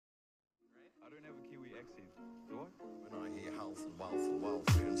exit door. When I hear health and wealth and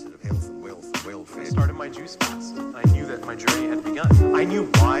welfare instead of health and wealth and welfare. I started my juice fast. I knew that my journey had begun. I knew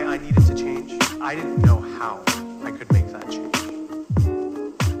why I needed to change. I didn't know how I could make that change.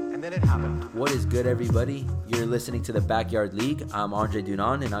 And then it happened. What is good, everybody? You're listening to the Backyard League. I'm Andre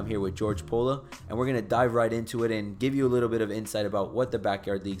Dunand, and I'm here with Jorge Pola, and we're going to dive right into it and give you a little bit of insight about what the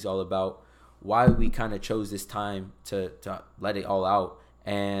Backyard League's all about, why we kind of chose this time to let it all out,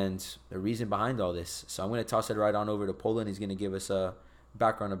 and the reason behind all this. So I'm going to toss it right on over to Pola, and he's going to give us a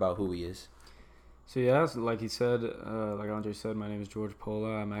background about who he is. So yeah, like he said, like Andre said, my name is Jorge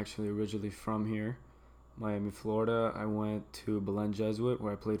Pola. I'm actually originally from here, Miami, Florida. I went to Belen Jesuit,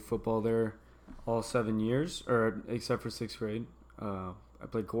 where I played football there all 7 years, or except for sixth grade. I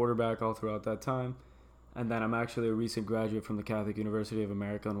played quarterback all throughout that time. And then I'm actually a recent graduate from the Catholic University of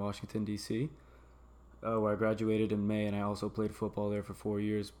America in Washington, D.C., where I graduated in May, and I also played football there for 4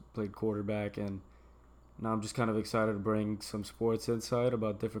 years, played quarterback, and now I'm just kind of excited to bring some sports insight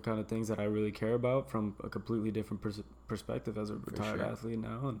about different kind of things that I really care about from a completely different perspective as a retired athlete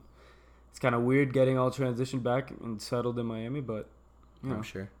now. And it's kind of weird getting all transitioned back and settled in Miami, but, I'm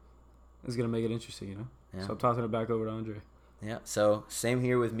sure. It's going to make it interesting, you know? Yeah. So I'm tossing it back over to Andre. Yeah, so same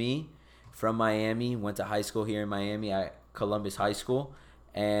here with me. From Miami, went to high school here in Miami at Columbus High School,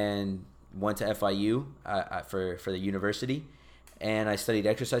 and went to FIU for the university. And I studied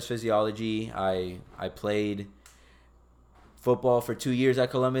exercise physiology. I played football for 2 years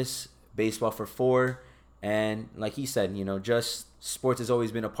at Columbus, baseball for 4. And like he said, just sports has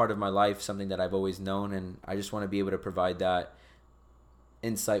always been a part of my life, something that I've always known. And I just want to be able to provide that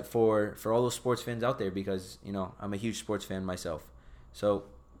insight for all those sports fans out there because, I'm a huge sports fan myself. So,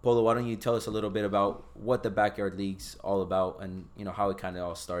 Pola, why don't you tell us a little bit about what the Backyard League's all about and, how it kind of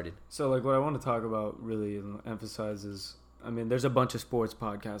all started? So, what I want to talk about really and emphasize is, there's a bunch of sports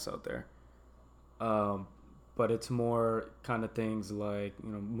podcasts out there. But it's more kind of things like,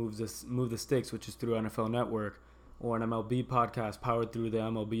 Move the Sticks, which is through NFL Network, or an MLB podcast powered through the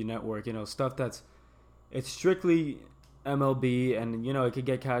MLB Network, stuff it's strictly MLB and, it could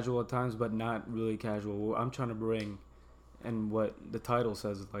get casual at times, but not really casual. What I'm trying to bring, and what the title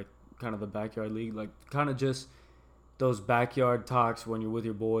says is kind of the Backyard League, kind of just those backyard talks when you're with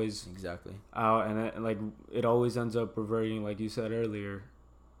your boys. Exactly. Out, and it always ends up reverting, like you said earlier,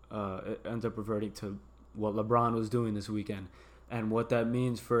 it ends up reverting to what LeBron was doing this weekend and what that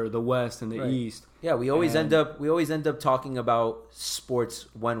means for the West and the East. Yeah, we always end up talking about sports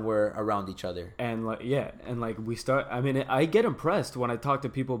when we're around each other. And we start. I get impressed when I talk to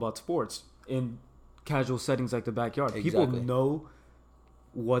people about sports in casual settings like the backyard. Exactly. People know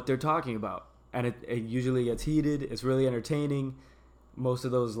what they're talking about, and it usually gets heated. It's really entertaining. Most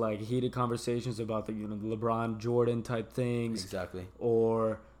of those heated conversations about the LeBron Jordan type things, exactly,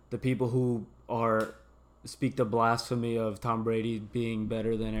 or the people who speak the blasphemy of Tom Brady being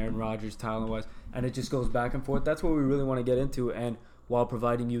better than Aaron Rodgers talent wise, and it just goes back and forth. That's what we really want to get into, and while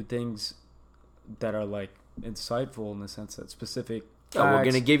providing you things that are insightful in the sense that specific. Yeah, we're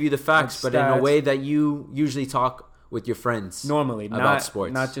going to give you the facts, but in a way that you usually talk with your friends normally about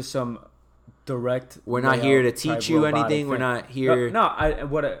sports. Not just some direct. We're not here to teach you anything. We're not here. No,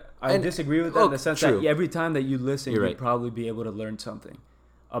 I disagree with that in the sense that every time that you listen, you'll right. Probably be able to learn something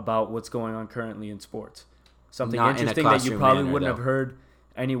about what's going on currently in sports. Something not interesting in that you probably manner, wouldn't have heard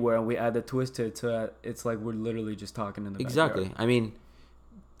anywhere, and we add the twist to it so that it's like we're literally just talking in the exactly. backyard.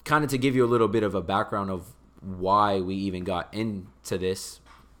 Kind of to give you a little bit of a background of why we even got into this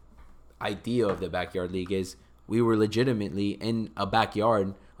idea of the Backyard League is we were legitimately in a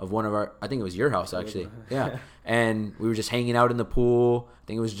backyard of one of our, I think it was your house actually. Yeah. And we were just hanging out in the pool. I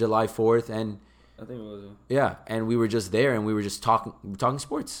think it was July 4th. And I think it was. Yeah. And we were just there and we were just talking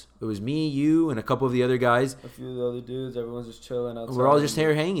sports. It was me, you, and a couple of the other guys. A few of the other dudes. Everyone's just chilling outside. We're all just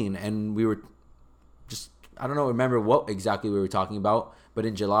here hanging. And we were just, I don't remember what exactly we were talking about. But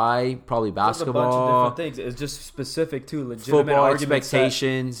in July, probably basketball. There's a bunch of different things. It's just specific to legitimate football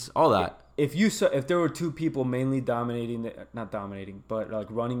expectations, all that. If there were two people mainly not dominating, but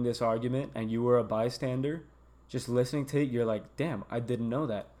running this argument, and you were a bystander, just listening to it, you're like, damn, I didn't know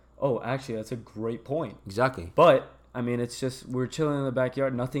that. Oh, actually, that's a great point. Exactly. But it's just we're chilling in the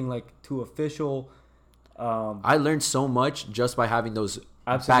backyard. Nothing too official. I learned so much just by having those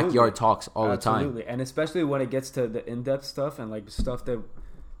Absolutely. backyard talks all the time. Absolutely, and especially when it gets to the in-depth stuff and stuff that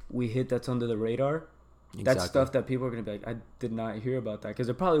we hit that's under the radar. Exactly. That's stuff that people are going to be like, I did not hear about that. Because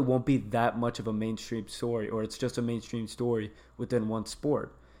there probably won't be that much of a mainstream story, or it's just a mainstream story within one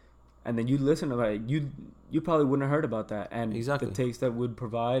sport. And then you listen to it, you probably wouldn't have heard about that. And exactly. The takes that would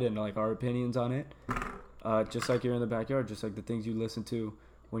provide and our opinions on it, just like you're in the backyard, just like the things you listen to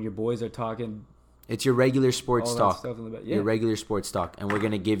when your boys are talking It's your regular sports all that talk. stuff in the back. Yeah. Your regular sports talk, and we're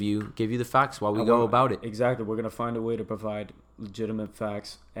gonna give you the facts while we And go we're- about it. Exactly. We're gonna find a way to provide legitimate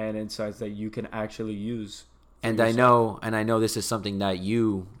facts and insights that you can actually use. for And yourself. I know this is something that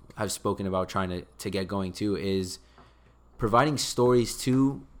you have spoken about trying to get going to, is providing stories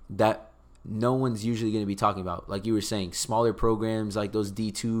too that no one's usually going to be talking about. Like you were saying, smaller programs like those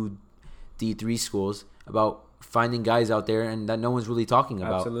D2, D3 schools, about finding guys out there and that no one's really talking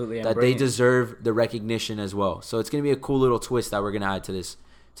about. Absolutely. And That they deserve the recognition as well. So it's going to be a cool little twist that we're going to add to this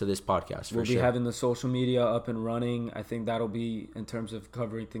podcast for We'll be sure. having the social media up and running. I think that'll be in terms of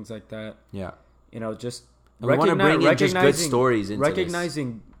covering things like that. Yeah. Just And we want to bring in just good stories into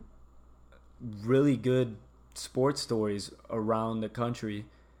recognizing really good sports stories around the country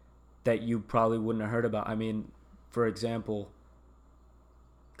that you probably wouldn't have heard about. I mean, for example,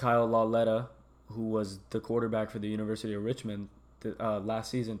 Kyle Lauletta, who was the quarterback for the University of Richmond last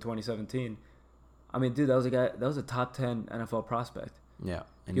season, 2017. I mean, dude, that was a top 10 NFL prospect. Yeah.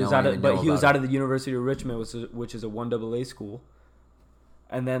 And He was out of the University of Richmond, which is a 1AA school.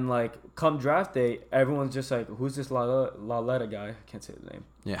 And then, like, come draft day, everyone's just like, who's this Lauletta guy? I can't say his name.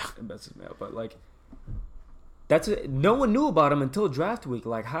 Yeah. It messes me up. But, like, no one knew about him until draft week.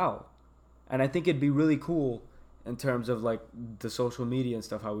 Like, how? And I think it'd be really cool in terms of, like, the social media and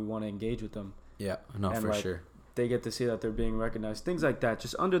stuff, how we want to engage with them. Yeah. No, And, for like, sure. They get to see that they're being recognized. Things like that.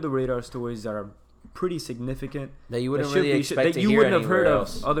 Just under-the-radar stories that are pretty significant. That you wouldn't that really expect that to you hear wouldn't have heard anywhere of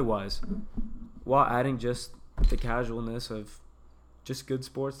else. otherwise, while adding just the casualness of just good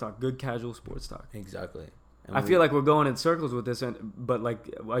sports talk, good casual sports talk. Exactly. And I feel like we're going in circles with this, but like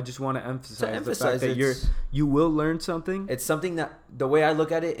I just want to emphasize the fact that you will learn something. It's something that, the way I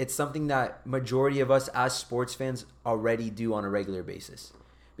look at it, it's something that majority of us as sports fans already do on a regular basis.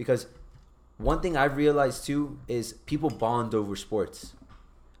 Because one thing I've realized too is people bond over sports.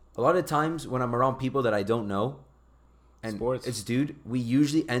 A lot of times when I'm around people that I don't know, and Sports. we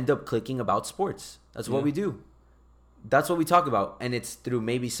usually end up clicking about sports. That's what Yeah. we do. That's what we talk about. And it's through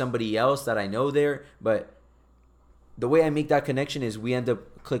maybe somebody else that I know there. But the way I make that connection is we end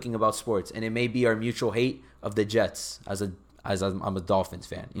up clicking about sports. And it may be our mutual hate of the Jets as I'm a Dolphins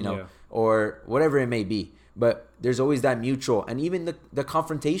fan, Yeah. or whatever it may be. But there's always that mutual, and even the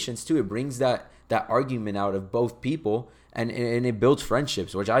confrontations too. It brings that argument out of both people, and it builds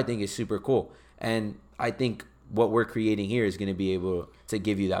friendships, which I think is super cool. And I think what we're creating here is going to be able to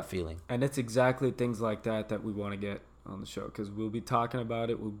give you that feeling. And it's exactly things like that we want to get on the show, because we'll be talking about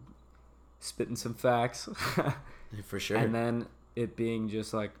it, we'll spitting some facts, For sure. and then it being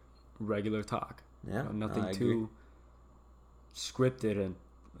just like regular talk. Yeah, Nothing I too scripted and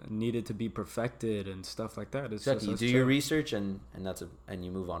needed to be perfected and stuff like that. It's exactly. You just do us your chill. research and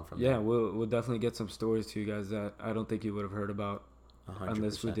you move on from Yeah, there. we'll definitely get some stories to you guys that I don't think you would have heard about 100%.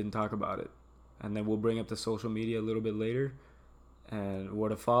 unless we didn't talk about it. And then we'll bring up the social media a little bit later and where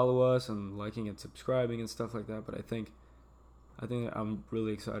to follow us and liking and subscribing and stuff like that. But I think I'm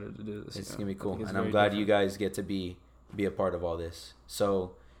really excited to do this. It's you know? gonna be I cool, think it's and I'm very glad you different. guys get to be a part of all this.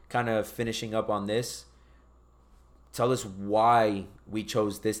 So, kind of finishing up on this, tell us why we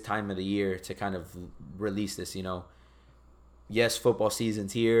chose this time of the year to kind of release this. Yes, football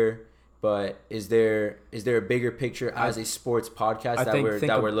season's here, but is there a bigger picture as a sports podcast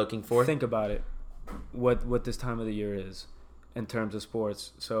that we're looking for? Think about it. What this time of the year is in terms of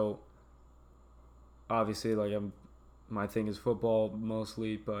sports. So obviously, like my thing is football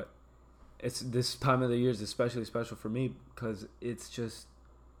mostly, but it's this time of the year is especially special for me because it's just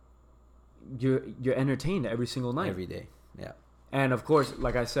you're entertained every single night. Every day. Yeah. And of course,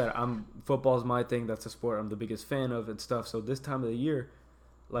 like I said, football's my thing. That's a sport I'm the biggest fan of and stuff. So this time of the year,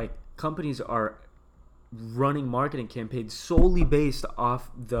 like companies are running marketing campaigns solely based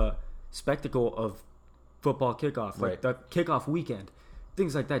off the spectacle of football kickoff, like Right. the kickoff weekend,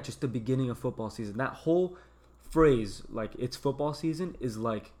 things like that. Just the beginning of football season. That whole phrase, like it's football season, is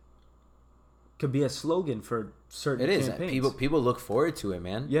like could be a slogan for certain It is. campaigns. People look forward to it,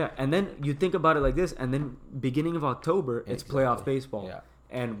 man. Yeah, and then you think about it like this, and then beginning of October, it's playoff Exactly. baseball. Yeah.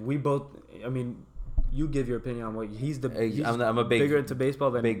 And we both, I mean, you give your opinion on what he's I'm a bigger into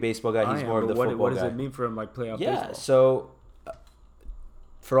baseball than big baseball guy. I He's am, more of but the what, football what does guy. it mean for him, like playoff Yeah, baseball? so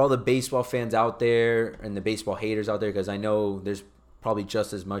for all the baseball fans out there and the baseball haters out there, because I know there's probably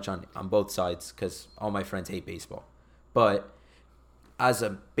just as much on both sides, because all my friends hate baseball. But as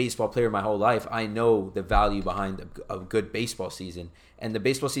a baseball player my whole life, I know the value behind a good baseball season. And the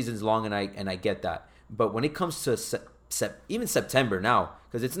baseball season's long, and I get that. But when it comes to even September now,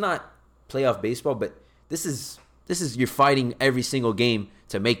 because it's not playoff baseball, but this is you're fighting every single game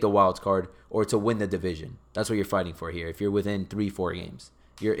to make the wild card or to win the division. That's what you're fighting for here. If you're within 3-4 games,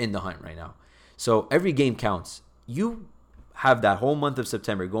 you're in the hunt right now. So every game counts. You have that whole month of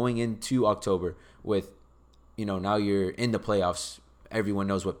September going into October with, now you're in the playoffs. Everyone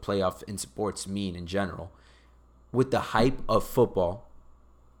knows what playoff in sports mean in general. With the hype of football,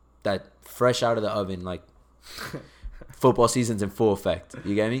 that fresh out of the oven, like football season's in full effect.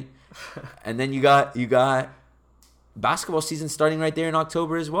 You get me? And then you got basketball season starting right there in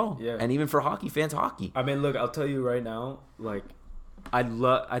October as well. Yeah. And even for hockey fans, hockey. I mean, look, I'll tell you right now, like,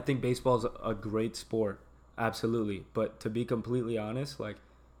 I think baseball is a great sport, absolutely. But to be completely honest, like,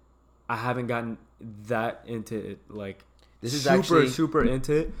 I haven't gotten that into it, like, this is super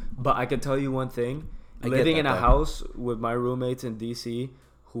into it. But I can tell you one thing: living in a house with my roommates in DC,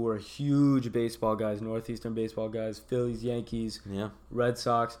 who are huge baseball guys, Northeastern baseball guys, Phillies, Yankees, Red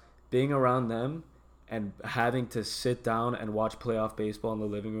Sox, being around them and having to sit down and watch playoff baseball in the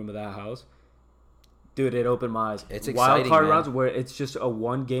living room of that house. Dude, it opened my eyes. It's exciting, Wild card man. rounds where it's just a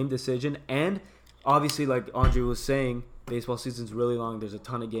one-game decision. And obviously, like Andre was saying, baseball season's really long. There's a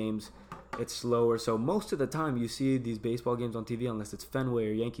ton of games. It's slower. So most of the time you see these baseball games on TV, unless it's Fenway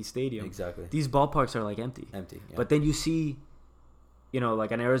or Yankee Stadium. Exactly. These ballparks are like empty. Yeah. But then you see,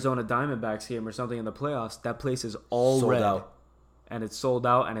 like an Arizona Diamondbacks game or something in the playoffs, that place is all Sold red. out. And it's sold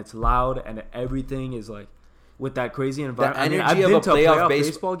out and it's loud and everything is like with that crazy environment. The energy I've of been a to a playoff playoff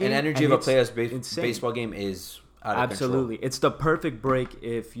baseball game. an energy of and a it's playoff insane. baseball game is out of Absolutely. control. It's the perfect break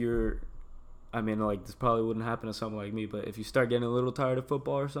if you're, this probably wouldn't happen to someone like me, but if you start getting a little tired of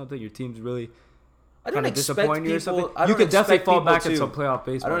football or something, your team's really kind of disappointing you or something, you could definitely fall back into playoff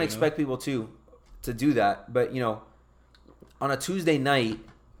baseball. I don't expect people to do that, but on a Tuesday night,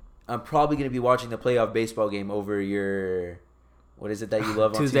 I'm probably going to be watching the playoff baseball game over your, what is it that you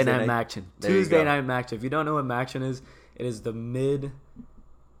love on Tuesday night action. Tuesday night action. If you don't know what action is, it is the mid.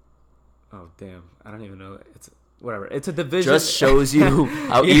 Oh damn! I don't even know. It's whatever. It's a division. Just shows you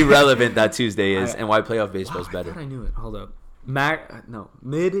how irrelevant that Tuesday is and why playoff baseball is better. I thought I knew it. Hold up.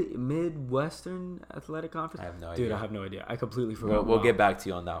 Midwestern Athletic Conference. I have no idea. Dude, I have no idea. I completely forgot. We'll get back to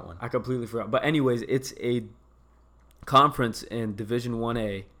you on that one. I completely forgot. But anyways, it's a conference in Division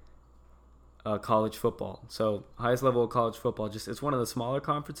 1A college football. So highest level of college football. Just it's one of the smaller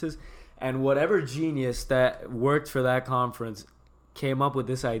conferences. And whatever genius that worked for that conference came up with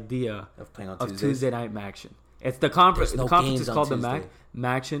this idea of playing on Tuesday night action. It's the conference. No the conference games is called on the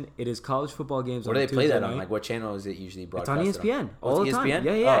Maction. It is college football games. Where on do they play Tuesday that on? night. Like what channel is it usually It's broadcast? on ESPN all the time. ESPN?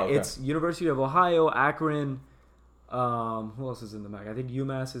 Yeah. Oh, okay. It's University of Ohio, Akron. Who else is in the MAC? I think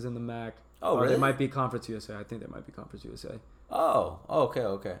UMass is in the MAC. Oh, or really? there might be Conference USA. I think there might be Conference USA. Oh,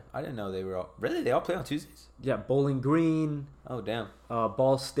 okay. I didn't know they were all... Really? They all play on Tuesdays? Yeah, Bowling Green. Oh, damn.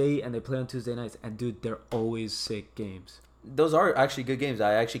 Ball State, and they play on Tuesday nights. And, dude, they're always sick games. Those are actually good games.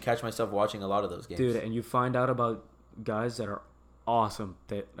 I actually catch myself watching a lot of those games. Dude, and you find out about guys that are awesome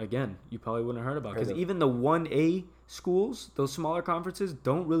that, again, you probably wouldn't have heard about. Because even the 1A schools, those smaller conferences,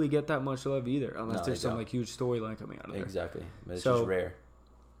 don't really get that much love either. Unless there's some, huge storyline coming out of there. Exactly. But it's just rare.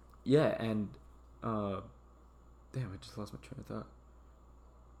 Yeah, and... damn, I just lost my train of thought.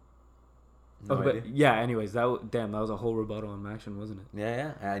 Anyways, that was a whole rebuttal on action, wasn't it?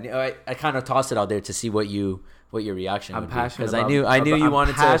 Yeah. I kind of tossed it out there to see what your reaction would be. Passionate because I knew you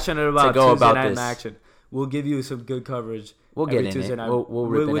wanted passionate about to go Tuesday about night this. action. We'll give you some good coverage. We'll get in Tuesday it. night. We'll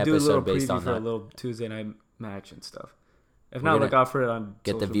rip an do a little episode based preview on for a that. little Tuesday night action stuff. If not, look out for it on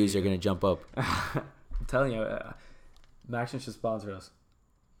Get the social views media. are going to jump up. I'm telling you, Maction should sponsor us.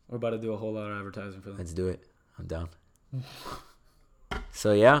 We're about to do a whole lot of advertising for them. Let's do it. I'm down.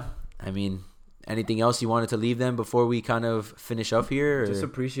 So, yeah. I mean, anything else you wanted to leave them before we kind of finish up here? Or? Just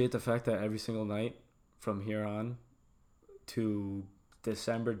appreciate the fact that every single night from here on to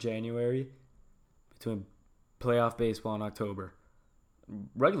December, January, between playoff baseball and October,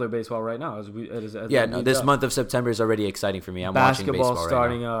 regular baseball right now. This month of September is already exciting for me. I'm watching baseball right now.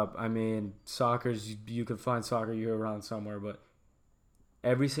 Starting up. I mean, soccer's, you can find soccer year round somewhere, but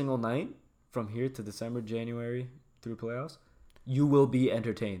every single night from here to December, January through playoffs, you will be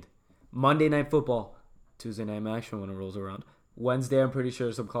entertained. Monday night football, Tuesday night action when it rolls around. Wednesday, I'm pretty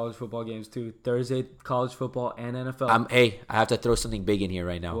sure some college football games too. Thursday, college football and NFL. I have to throw something big in here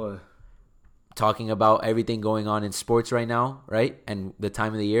right now. What? Talking about everything going on in sports right now, right? And the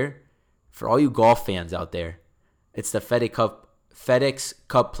time of the year. For all you golf fans out there, it's the FedEx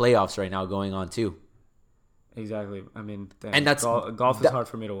Cup playoffs right now going on too. Exactly. I mean, and that's golf is hard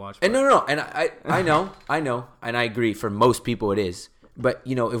for me to watch. And no. And I know, and I agree. For most people, it is. But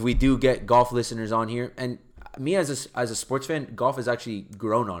if we do get golf listeners on here, and me as a sports fan, golf has actually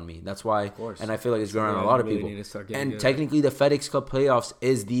grown on me. That's why, of course. And I feel like it's grown on a lot of people. And technically, the FedEx Cup playoffs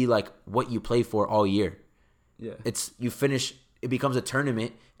is the what you play for all year. Yeah, it's you finish it becomes a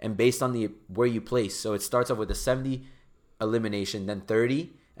tournament, and based on the where you place. So it starts off with a 70 elimination, then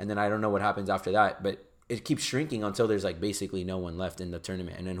 30, and then I don't know what happens after that, but it keeps shrinking until there's like basically no one left in the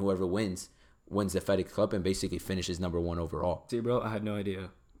tournament, and then whoever wins the FedEx Cup and basically finishes number 1 overall. See, bro, I had no idea.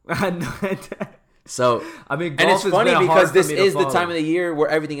 I had no idea. So I mean, and it's golf has funny been because hard this for me to is the follow. time of the year where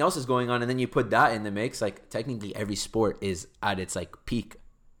everything else is going on, and then you put that in the mix. Like technically, every sport is at its like peak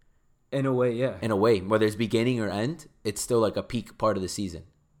In a way, yeah. in a way, whether it's beginning or end. It's still like a peak part of the season.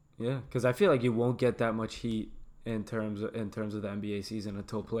 Yeah, because I feel like you won't get that much heat in terms of the NBA season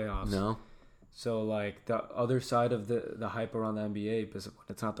until playoffs. No, So like the other side of the hype around the NBA, because when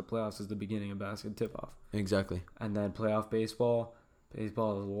it's not the playoffs, is the beginning of basket tip off, exactly. and then playoff baseball.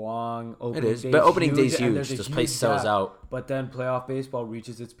 Baseball is long. It is, but opening day's and huge. there's a This huge place sells gap. out. But then playoff baseball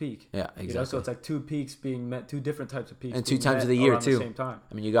reaches its peak. Yeah, exactly. You know, so it's like two peaks being met, two different types of peaks, And 2 being times met of the year around too. The same time.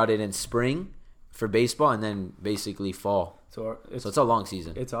 I mean, you got it in spring for baseball, and then basically fall. So So it's a long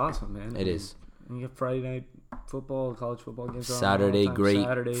season. it's awesome, man. It is. And you get Friday night football, college football games. on all Saturday, the time. great,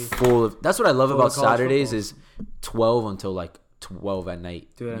 Saturday. full of. That's what I love Full about of college Saturdays football. is 12 until like 12 at night.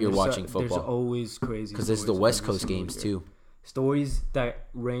 Dude, and You're there's watching There's football always crazy because there's the stories West every Coast single games year. too. Stories that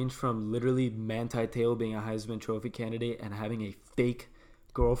range from literally Manti Te'o being a Heisman Trophy candidate and having a fake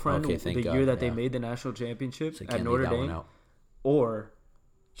girlfriend Okay, thank the God, year that yeah. they made the national championship So you at can't Notre leave that one Dame, out. or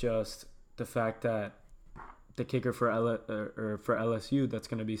just the fact that the kicker for for LSU that's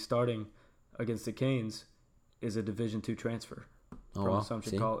going to be starting against the Canes is a Division II transfer Oh from wow,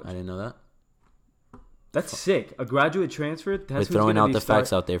 Assumption see, College. I didn't know that. That's sick. A graduate transfer. That's We're who's throwing gonna out be the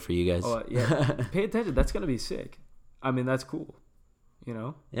facts out there for you guys. Oh yeah, pay attention. That's going to be sick. I mean, that's cool. You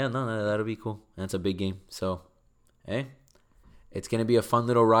know. Yeah, no, that'll be cool. That's a big game. So, hey, it's going to be a fun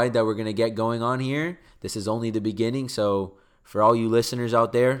little ride that we're going to get going on here. This is only the beginning. So, for all you listeners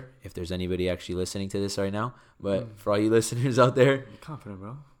out there, if there's anybody actually listening to this right now, but for all you listeners out there, I'm confident,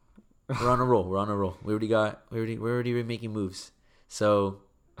 bro. we're on a roll. We're on a roll. We're already making moves. So,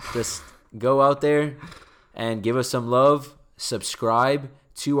 just go out there and give us some love. Subscribe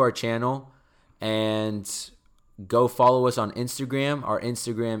to our channel and go follow us on Instagram. Our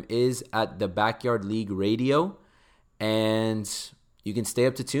Instagram is at the Backyard League Radio, and you can stay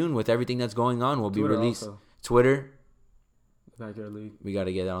up to tune with everything that's going on. We'll be Twitter released. also. Twitter, Backyard League. we got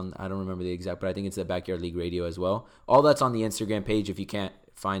to get on. I don't remember the exact, but I think it's the Backyard League Radio as well. All that's on the Instagram page if you can't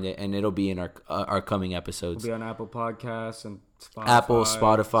find it, and it'll be in our coming episodes. We'll be on Apple Podcasts and Spotify. Apple,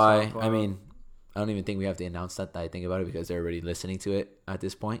 Spotify. SoundCloud. I mean, I don't even think we have to announce that I think about it because they're already listening to it at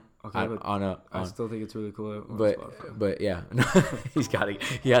this point. Okay, I still think it's really cool. On Spotify. But yeah,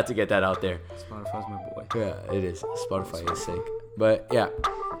 he had to get that out there. Spotify's my boy. Yeah, it is. Spotify is sick. But yeah,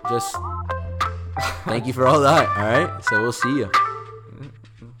 just thank you for all that. All right, so we'll see you.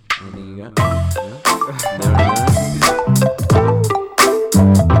 Anything you got? No?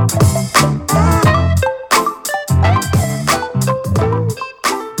 No?